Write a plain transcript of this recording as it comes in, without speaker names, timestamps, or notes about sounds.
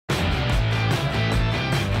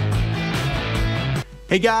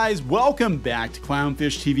Hey guys, welcome back to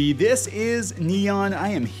Clownfish TV. This is Neon. I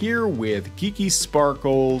am here with Geeky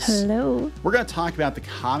Sparkles. Hello. We're going to talk about the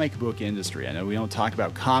comic book industry. I know we don't talk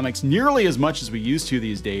about comics nearly as much as we used to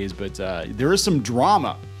these days, but there is some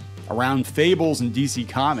drama around Fables and DC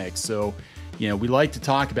Comics. So, you know, we like to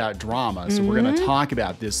talk about drama. So we're going to talk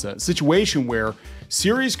about this situation where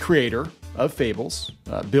series creator of Fables,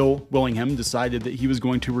 Bill Willingham, decided that he was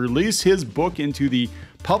going to release his book into the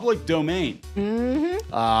public domain.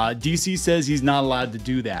 DC says he's not allowed to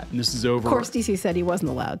do that, and this is over. Of course, DC said he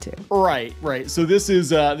wasn't allowed to. Right. So this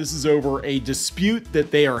is over a dispute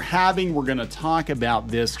that they are having. We're going to talk about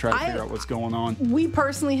this, try to figure out what's going on. We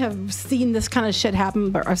personally have seen this kind of shit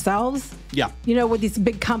happen by ourselves. Yeah. You know, where these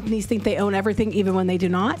big companies think they own everything, even when they do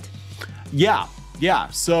not. Yeah.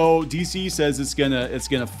 So DC says it's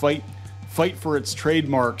gonna fight for its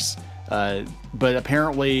trademarks. But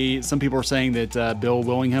apparently some people are saying that Bill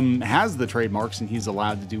Willingham has the trademarks and he's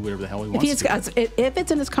allowed to do whatever the hell he wants to do. If it's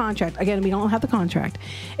in his contract, again, we don't have the contract.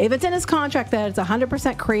 If it's in his contract that it's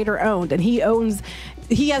 100% creator owned and he has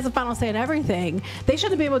the final say in everything, they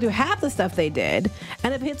shouldn't be able to do half the stuff they did.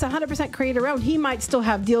 And if it's 100% creator owned, he might still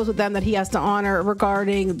have deals with them that he has to honor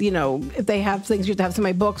regarding, you know, if they have things, you have to have so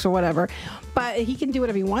many books or whatever. But he can do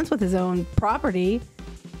whatever he wants with his own property.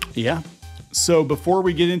 Yeah. So before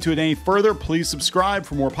we get into it any further, please subscribe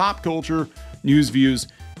for more pop culture, news, views,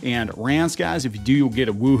 and rants, guys. If you do, you'll get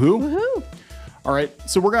a woohoo. Woohoo. All right,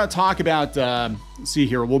 so we're going to talk about, see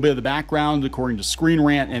here, a little bit of the background according to Screen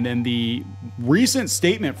Rant, and then the recent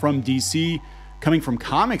statement from DC coming from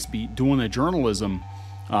Comics Beat doing a journalism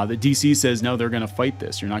that DC says, no, they're going to fight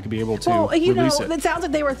this. You're not going to be able to release it. It sounds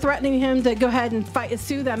like they were threatening him to go ahead and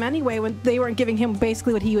sue them anyway when they weren't giving him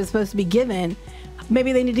basically what he was supposed to be given.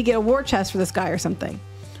 Maybe they need to get a war chest for this guy or something.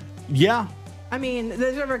 Yeah. I mean,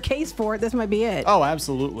 there's never a case for it. This might be it. Oh,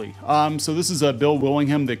 absolutely. So this is Bill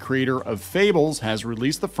Willingham, the creator of Fables, has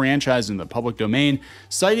released the franchise in the public domain,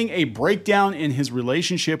 citing a breakdown in his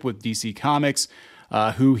relationship with DC Comics,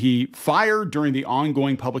 who he fired during the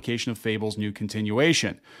ongoing publication of Fables' new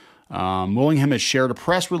continuation. Willingham has shared a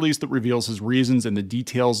press release that reveals his reasons and the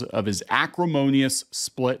details of his acrimonious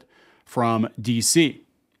split from DC.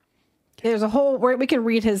 There's a whole, we can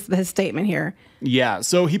read his statement here. Yeah,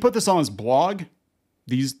 so he put this on his blog,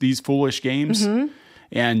 these foolish games,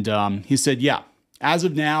 and he said, yeah, as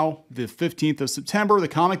of now, the 15th of September, the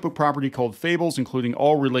comic book property called Fables, including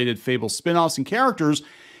all related Fables spin-offs and characters,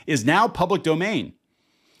 is now public domain.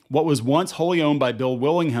 What was once wholly owned by Bill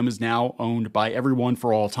Willingham is now owned by everyone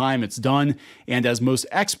for all time. It's done, and as most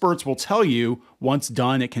experts will tell you, once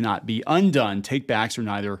done, it cannot be undone. Take-backs are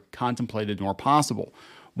neither contemplated nor possible.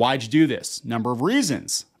 Why'd you do this? Number of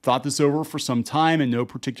reasons. Thought this over for some time in no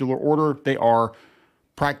particular order. They are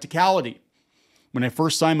practicality. When I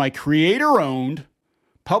first signed my creator-owned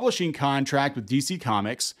publishing contract with DC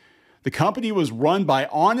Comics, the company was run by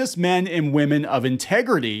honest men and women of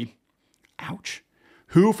integrity, ouch,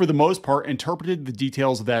 who for the most part interpreted the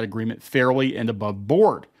details of that agreement fairly and above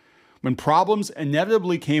board. When problems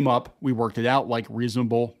inevitably came up, we worked it out like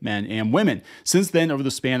reasonable men and women. Since then, over the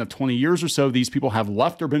span of 20 years or so, these people have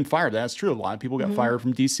left or been fired. That's true. A lot of people got fired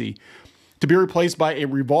from DC. To be replaced by a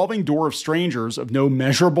revolving door of strangers of no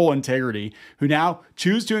measurable integrity who now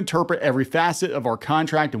choose to interpret every facet of our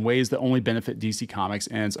contract in ways that only benefit DC Comics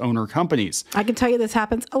and its owner companies. I can tell you this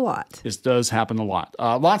happens a lot. This does happen a lot.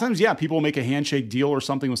 A lot of times, yeah, people make a handshake deal or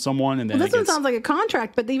something with someone, and then this one sounds like a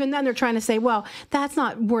contract, but even then they're trying to say, well, that's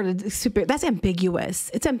not worded super. That's ambiguous.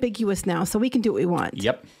 It's ambiguous now, so we can do what we want.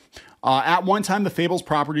 Yep. At one time, the Fables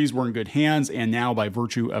properties were in good hands, and now, by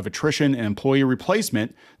virtue of attrition and employee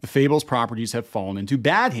replacement, the Fables properties have fallen into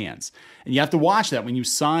bad hands. And you have to watch that when you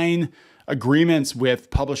sign agreements with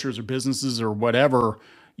publishers or businesses or whatever.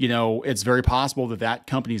 You know, it's very possible that that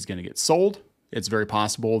company is going to get sold. It's very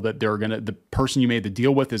possible that the person you made the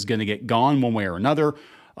deal with is going to get gone one way or another.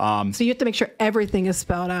 So you have to make sure everything is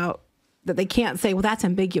spelled out. That they can't say, well, that's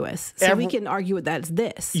ambiguous. So we can argue with that as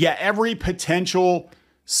this. Yeah, every potential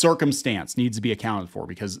circumstance needs to be accounted for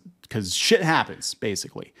because shit happens,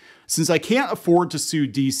 basically. Since I can't afford to sue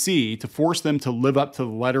DC to force them to live up to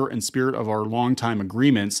the letter and spirit of our longtime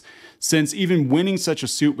agreements, since even winning such a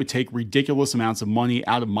suit would take ridiculous amounts of money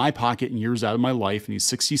out of my pocket and years out of my life, and he's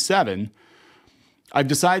 67, I've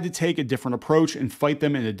decided to take a different approach and fight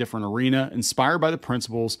them in a different arena, inspired by the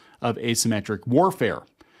principles of asymmetric warfare.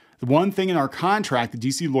 The one thing in our contract that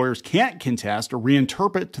DC lawyers can't contest or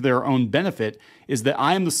reinterpret to their own benefit is that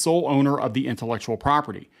I am the sole owner of the intellectual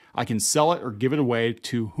property. I can sell it or give it away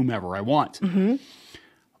to whomever I want.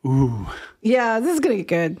 Ooh. Yeah, this is going to get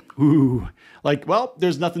good. Ooh. Like, well,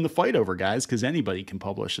 there's nothing to fight over, guys, because anybody can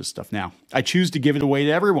publish this stuff now. I choose to give it away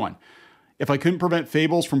to everyone. If I couldn't prevent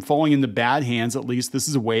Fables from falling into bad hands, at least this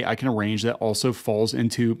is a way I can arrange that also falls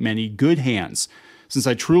into many good hands. Since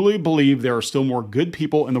I truly believe there are still more good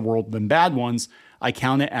people in the world than bad ones, I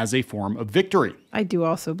count it as a form of victory. I do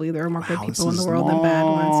also believe there are more good people in the world than bad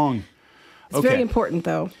ones. It's very important,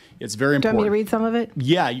 though. It's very important. Do you want me to read some of it?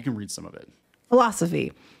 Yeah, you can read some of it.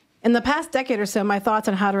 Philosophy. In the past decade or so, my thoughts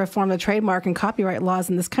on how to reform the trademark and copyright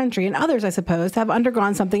laws in this country, and others, I suppose, have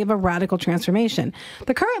undergone something of a radical transformation.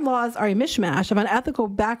 The current laws are a mishmash of unethical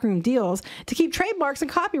backroom deals to keep trademarks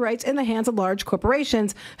and copyrights in the hands of large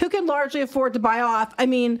corporations who can largely afford to buy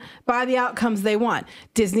the outcomes they want.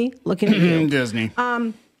 Disney, looking at you. Disney.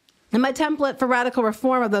 In my template for radical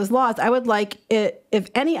reform of those laws, I would like it if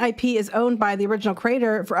any IP is owned by the original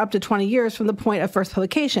creator for up to 20 years from the point of first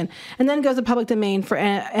publication, and then goes to public domain for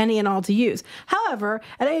any and all to use. However,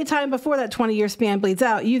 at any time before that 20-year span bleeds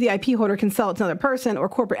out, you, the IP holder, can sell it to another person or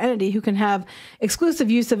corporate entity who can have exclusive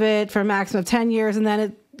use of it for a maximum of 10 years, and then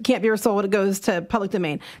it can't be resold. It goes to public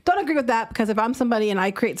domain. Don't agree with that, because if I'm somebody and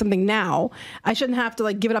I create something now, I shouldn't have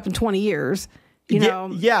to give it up in 20 years. You know?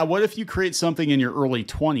 Yeah. What if you create something in your early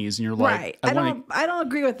 20s and you're like, right? I don't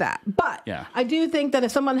agree with that, but yeah. I do think that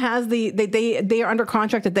if someone has they are under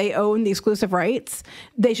contract that they own the exclusive rights,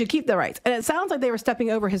 they should keep the rights. And it sounds like they were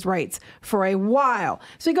stepping over his rights for a while.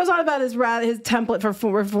 So he goes on about his template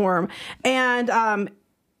for reform, and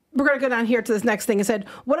we're going to go down here to this next thing. It said,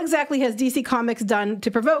 what exactly has DC Comics done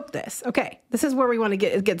to provoke this? Okay, this is where we want to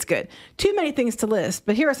get, it gets good. Too many things to list,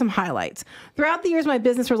 but here are some highlights. Throughout the years, my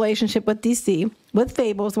business relationship with DC, with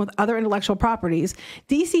Fables, and with other intellectual properties,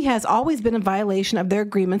 DC has always been in violation of their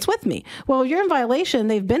agreements with me. Well, you're in violation.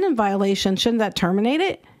 They've been in violation. Shouldn't that terminate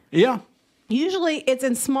it? Yeah. Usually it's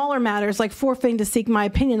in smaller matters like forfeiting to seek my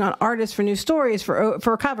opinion on artists for new stories,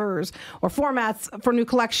 for covers, or formats for new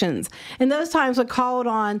collections. In those times when called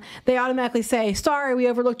on, they automatically say, sorry, we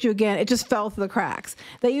overlooked you again. It just fell through the cracks.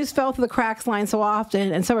 They use fell through the cracks line so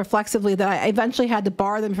often and so reflexively that I eventually had to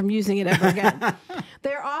bar them from using it ever again.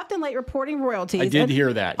 They are often late reporting royalties. I did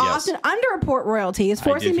hear that, yes. Often underreport royalties,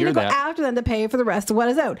 forcing me to go after them to pay for the rest of what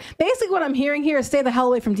is owed. Basically what I'm hearing here is stay the hell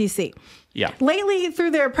away from DC. Yeah. Lately,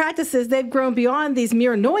 through their practices, they've grown beyond these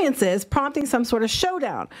mere annoyances, prompting some sort of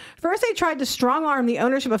showdown. First, they tried to strong-arm the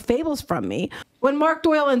ownership of Fables from me. When Mark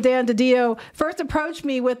Doyle and Dan DiDio first approached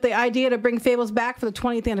me with the idea to bring Fables back for the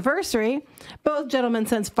 20th anniversary, both gentlemen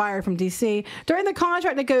since fired from DC, during the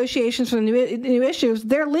contract negotiations for the new issues,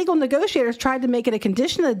 their legal negotiators tried to make it a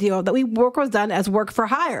condition of the deal that work was done as work for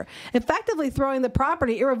hire, effectively throwing the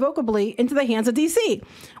property irrevocably into the hands of DC.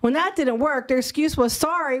 When that didn't work, their excuse was,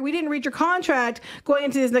 sorry, we didn't read your contract going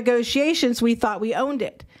into these negotiations, we thought we owned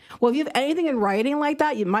it. Well, if you have anything in writing like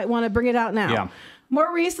that, you might want to bring it out now. Yeah.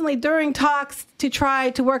 More recently, during talks to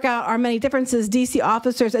try to work out our many differences, DC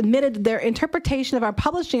officers admitted their interpretation of our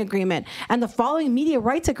publishing agreement and the following media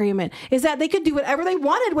rights agreement is that they could do whatever they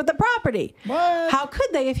wanted with the property. What? How could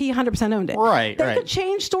they if he 100% owned it? Right, They could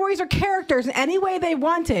change stories or characters in any way they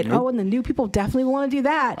wanted. Nope. Oh, and the new people definitely want to do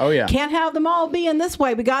that. Oh, yeah. Can't have them all be in this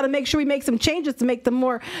way. We got to make sure we make some changes to make them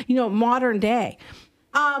more, modern day.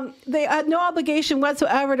 They had no obligation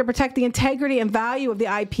whatsoever to protect the integrity and value of the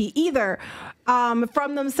IP either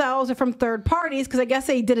from themselves or from third parties, because I guess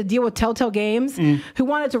they did a deal with Telltale Games, who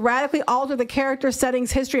wanted to radically alter the character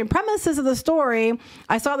settings, history, and premises of the story.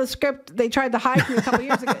 I saw the script they tried to hide from me a couple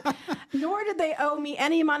years ago. Nor did they owe me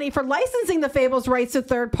any money for licensing the Fables rights to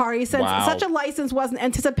third parties, since such a license wasn't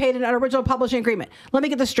anticipated in an original publishing agreement. Let me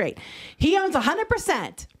get this straight. He owns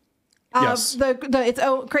 100% of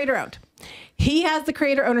it's creator owned. He has the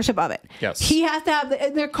creator ownership of it. Yes. He has to have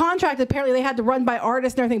their contract. Apparently, they had to run by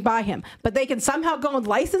artists and everything by him, but they can somehow go and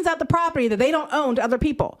license out the property that they don't own to other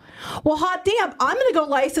people. Well, hot damn! I'm going to go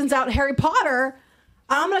license out Harry Potter.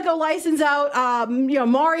 I'm going to go license out,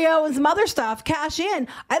 Mario and some other stuff. Cash in.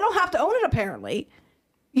 I don't have to own it. Apparently,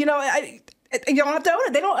 you don't have to own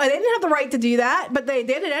it. They didn't have the right to do that, but they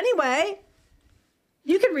did it anyway.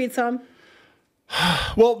 You can read some.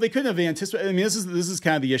 Well, they couldn't have anticipated. I mean, this is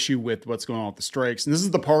kind of the issue with what's going on with the strikes. And this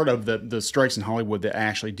is the part of the strikes in Hollywood that I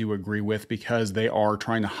actually do agree with, because they are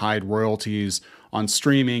trying to hide royalties on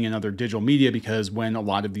streaming and other digital media, because when a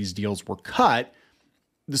lot of these deals were cut,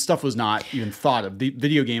 the stuff was not even thought of. The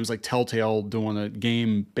video games like Telltale doing a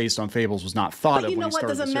game based on Fables was not thought of. But you know what?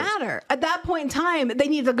 Doesn't matter. At that point in time, they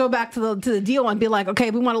need to go back to the deal and be like, okay,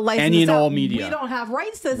 we want to license any and all media. We don't have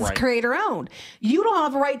rights to this creator owned. You don't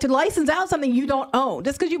have a right to license out something you don't own.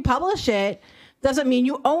 Just because you publish it doesn't mean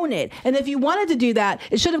you own it. And if you wanted to do that,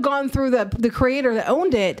 it should have gone through the creator that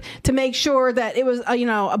owned it to make sure that it was, you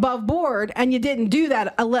know, above board, and you didn't do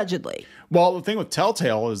that allegedly. Well, the thing with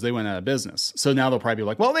Telltale is they went out of business. So now they'll probably be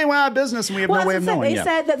like, well, they went out of business and we have no way of knowing. They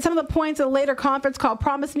said that some of the points of the later conference call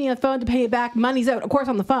promised me on the phone to pay it back. Money's out, of course,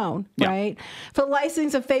 on the phone, right? For the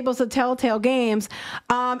licensing of Fables of Telltale Games.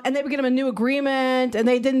 And they would get them a new agreement, and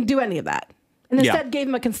they didn't do any of that. And instead gave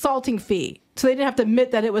them a consulting fee. So they didn't have to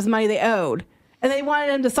admit that it was money they owed. And they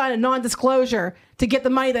wanted him to sign a non-disclosure to get the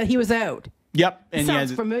money that he was owed. Yep. And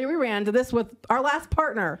sounds familiar. We ran into this with our last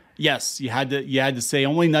partner. Yes, you had to say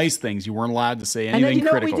only nice things. You weren't allowed to say anything critical. And then you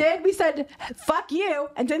know critical. what we did? We said, fuck you,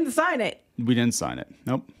 and didn't sign it. We didn't sign it.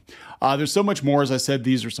 Nope. There's so much more. As I said,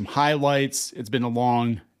 these are some highlights. It's been a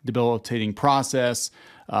long, debilitating process.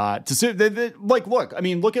 To sue, look, I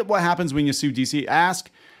mean, look at what happens when you sue DC.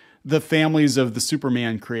 Ask the families of the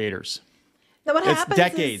Superman creators. Now what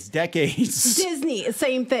happens decades. Disney,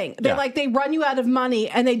 same thing. They run you out of money,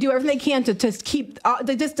 and they do everything they can to keep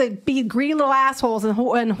to be greedy little assholes and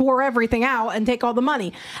whore everything out and take all the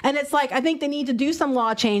money. And it's like, I think they need to do some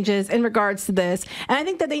law changes in regards to this, and I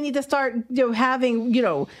think that they need to start having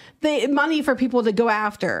the money for people to go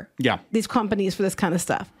after these companies for this kind of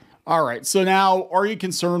stuff. All right. So now, are you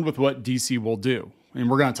concerned with what DC will do? And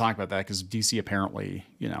we're going to talk about that because DC apparently,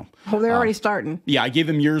 Oh, they're already starting. Yeah, I gave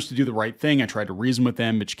them years to do the right thing. I tried to reason with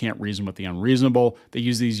them, but you can't reason with the unreasonable. They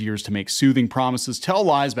use these years to make soothing promises, tell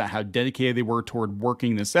lies about how dedicated they were toward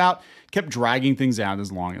working this out, kept dragging things out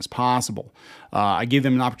as long as possible. I gave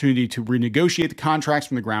them an opportunity to renegotiate the contracts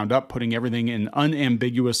from the ground up, putting everything in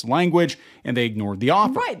unambiguous language, and they ignored the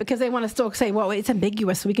offer. Right, because they want to still say, well, it's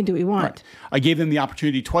ambiguous, so we can do what we want. Right. I gave them the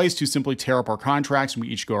opportunity twice to simply tear up our contracts, and we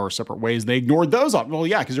each go our separate ways. They ignored those. Well,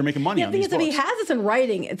 yeah, because they're making money on these books. If he has this in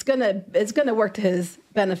writing, it's gonna work to his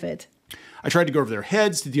benefit. I tried to go over their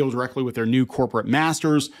heads to deal directly with their new corporate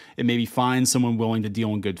masters and maybe find someone willing to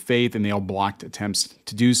deal in good faith, and they all blocked attempts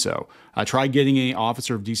to do so. I tried getting an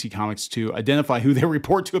officer of DC Comics to identify who they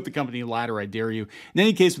report to at the company ladder, I dare you. In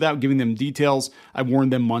any case, without giving them details, I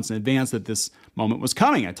warned them months in advance that this moment was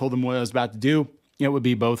coming. I told them what I was about to do. It would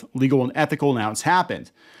be both legal and ethical. Now it's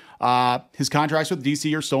happened. His contracts with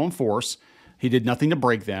DC are still in force. He did nothing to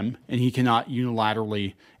break them, and he cannot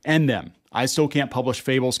unilaterally end them. I still can't publish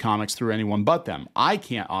Fables comics through anyone but them. I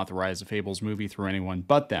can't authorize a Fables movie through anyone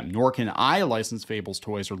but them, nor can I license Fables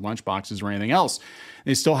toys or lunchboxes or anything else.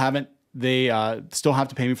 They still have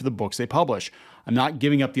to pay me for the books they publish. I'm not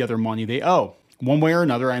giving up the other money they owe. One way or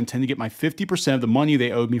another, I intend to get my 50% of the money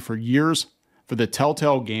they owed me for years for the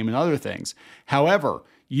Telltale game and other things. However,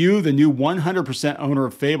 you, the new 100% owner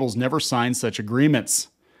of Fables, never signed such agreements.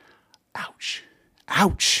 Ouch.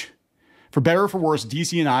 Ouch. For better or for worse,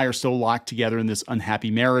 DC and I are still locked together in this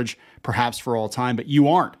unhappy marriage, perhaps for all time, but you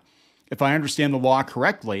aren't. If I understand the law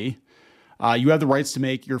correctly, you have the rights to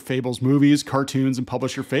make your Fables movies, cartoons, and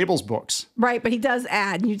publish your Fables books. Right, but he does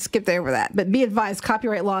add, you skipped over that, but be advised,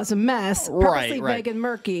 copyright law is a mess, purposely vague and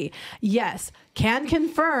murky. Yes, can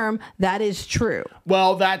confirm that is true.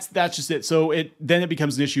 Well, that's just it. So then it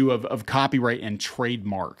becomes an issue of copyright and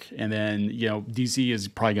trademark. And then, DC is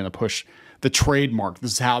probably going to push the trademark.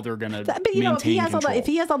 This is how they're going to maintain control. If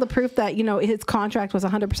he has all the proof that, his contract was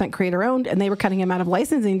 100% creator owned and they were cutting him out of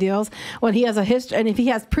licensing deals, when he has a history, and if he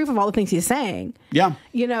has proof of all the things he's saying,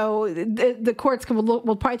 the courts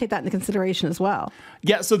will probably take that into consideration as well.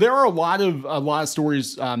 Yeah. So there are a lot of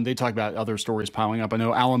stories. They talk about other stories piling up. I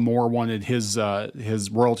know Alan Moore wanted his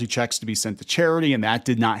royalty checks to be sent to charity, and that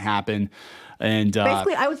did not happen. And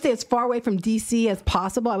basically, I would say as far away from DC as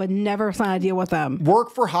possible. I would never sign a deal with them.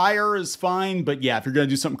 Work for hire is fine, but yeah, if you're going to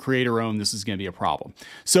do something creator-owned, this is going to be a problem.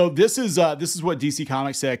 So this is what DC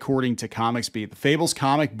Comics said according to Comics Beat. The Fables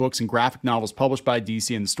comic books and graphic novels published by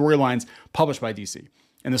DC and the storylines published by DC.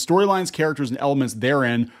 And the storylines, characters, and elements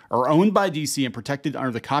therein are owned by DC and protected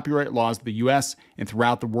under the copyright laws of the U.S. and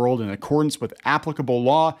throughout the world in accordance with applicable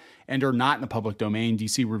law and are not in the public domain.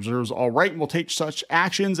 DC reserves all right and will take such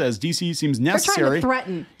actions as DC seems necessary. They're trying to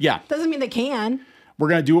threaten. Yeah. Doesn't mean they can. We're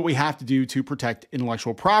going to do what we have to do to protect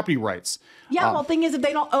intellectual property rights. Yeah, well, the thing is, if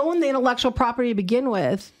they don't own the intellectual property to begin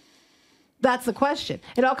with, that's the question.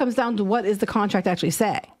 It all comes down to what does the contract actually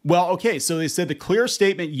say? Well, okay, so they said the clear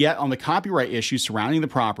statement yet on the copyright issue surrounding the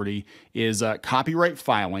property is copyright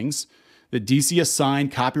filings that DC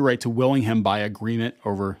assigned copyright to Willingham by agreement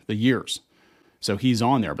over the years. So he's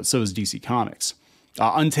on there, but so is DC Comics.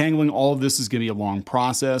 Untangling all of this is going to be a long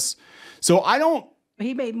process. So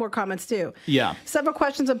He made more comments too. Yeah. Several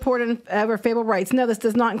questions important over Fable rights. No, this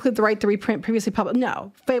does not include the right to reprint previously published.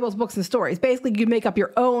 No, Fables books and stories. Basically, you make up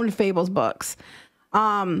your own Fables books.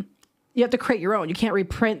 You have to create your own. You can't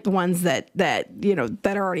reprint the ones that are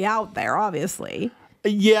already out there, obviously.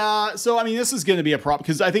 Yeah. So, I mean, this is going to be a problem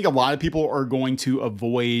because I think a lot of people are going to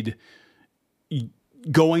avoid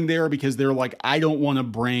going there because they're like, I don't want to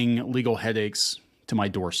bring legal headaches to my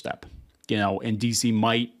doorstep, and DC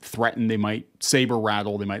might threaten, they might saber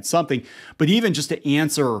rattle, they might something. But even just to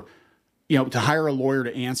answer, to hire a lawyer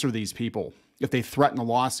to answer these people, if they threaten a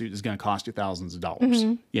lawsuit, is going to cost you thousands of dollars,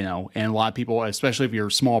 and a lot of people, especially if you're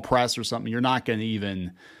a small press or something, you're not going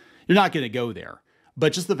to go there.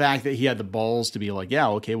 But just the fact that he had the balls to be like, yeah,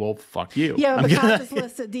 okay, well, fuck you. Yeah,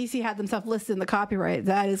 DC had themselves listed in the copyright.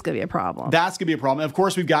 That is going to be a problem. That's going to be a problem. Of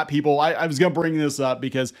course, we've got people. I was going to bring this up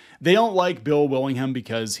because they don't like Bill Willingham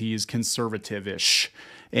because he's conservative-ish.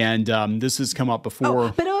 And this has come up before.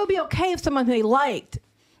 Oh, but it would be okay if someone they liked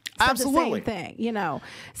said absolutely the same thing,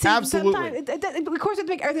 See, absolutely. Of course, we have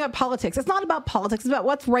to make everything about politics. It's not about politics. It's about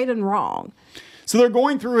what's right and wrong. So they're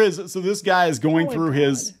going through his. So this guy is going through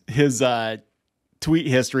his tweet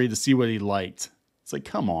history to see what he liked. It's like,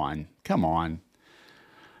 come on.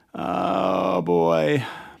 Oh boy.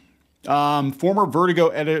 Former Vertigo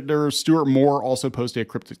editor Stuart Moore also posted a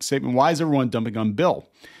cryptic statement. Why is everyone dumping on Bill?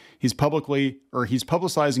 He's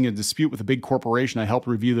publicizing a dispute with a big corporation. I helped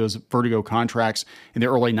review those Vertigo contracts in the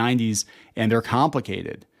early 90s, and they're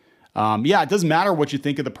complicated. Yeah, it doesn't matter what you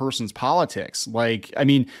think of the person's politics. Like, I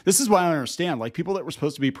mean, this is what I don't understand. Like, people that were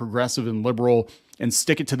supposed to be progressive and liberal and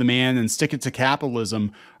stick it to the man and stick it to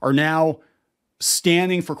capitalism are now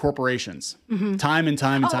standing for corporations time and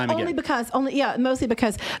time again. Mostly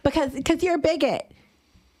because you're a bigot.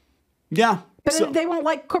 Yeah. But they won't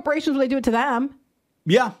like corporations when they do it to them.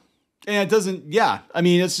 Yeah. And it doesn't, I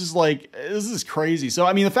mean, it's just like, this is crazy. So,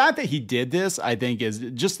 I mean, the fact that he did this, I think, is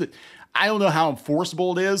just that I don't know how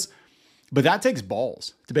enforceable it is, but that takes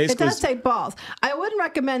balls to basically. It does take balls. I wouldn't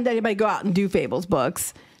recommend anybody go out and do Fables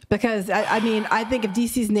books because, I think if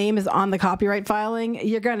DC's name is on the copyright filing,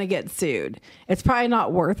 you're going to get sued. It's probably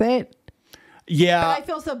not worth it. Yeah. But I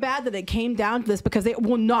feel so bad that it came down to this because they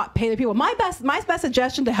will not pay the people. My best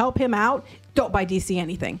suggestion to help him out, don't buy DC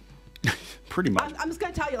anything. Pretty much. I'm just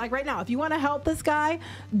going to tell you, like right now, if you want to help this guy,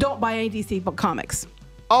 don't buy any DC comics.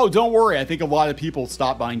 Oh, don't worry. I think a lot of people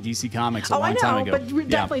stopped buying DC Comics a long time ago. But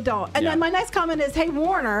definitely don't. And then my next comment is, hey,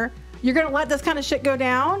 Warner, you're going to let this kind of shit go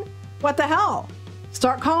down? What the hell?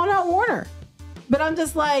 Start calling out Warner. But I'm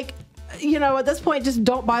just like, at this point, just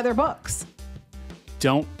don't buy their books.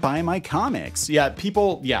 Don't buy my comics. Yeah,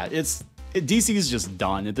 people, DC is just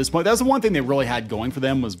done at this point. That's the one thing they really had going for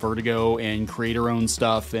them was Vertigo and creator-owned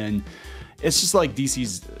stuff, and it's just like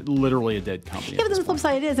DC's literally a dead company. Yeah, but the flip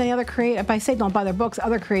side is any other if I say don't buy their books,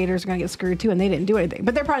 other creators are going to get screwed too, and they didn't do anything.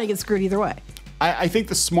 But they're probably going to get screwed either way. I think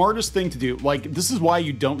the smartest thing to do, like, this is why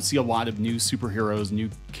you don't see a lot of new superheroes, new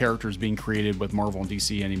characters being created with Marvel and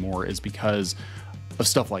DC anymore, is because of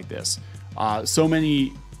stuff like this. So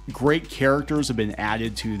many great characters have been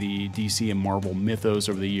added to the DC and Marvel mythos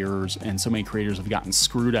over the years, and so many creators have gotten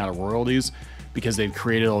screwed out of royalties because they've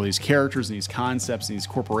created all these characters and these concepts and these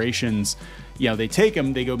corporations. They take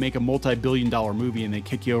them, they go make a multi-billion-dollar movie, and they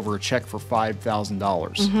kick you over a check for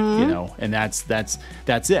 $5,000. And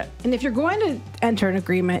that's it. And if you're going to enter an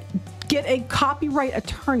agreement, get a copyright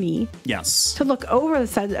attorney. Yes. To look over the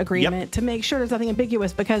said agreement to make sure there's nothing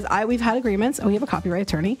ambiguous, because we've had agreements and we have a copyright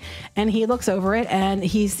attorney, and he looks over it and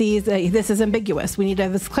he sees that this is ambiguous. We need to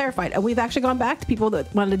have this clarified. And we've actually gone back to people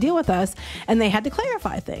that wanted to deal with us, and they had to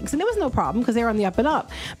clarify things, and there was no problem because they were on the up and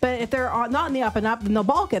up. But if they're not on the up and up, then they'll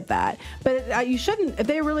balk at that. But you shouldn't, if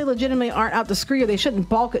they really legitimately aren't out to screw you, they shouldn't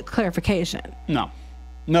balk at clarification. No.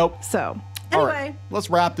 Nope. So anyway, all right, let's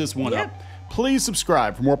wrap this one up. Please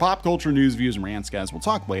subscribe for more pop culture news, views, and rants, guys. We'll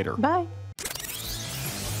talk later. Bye.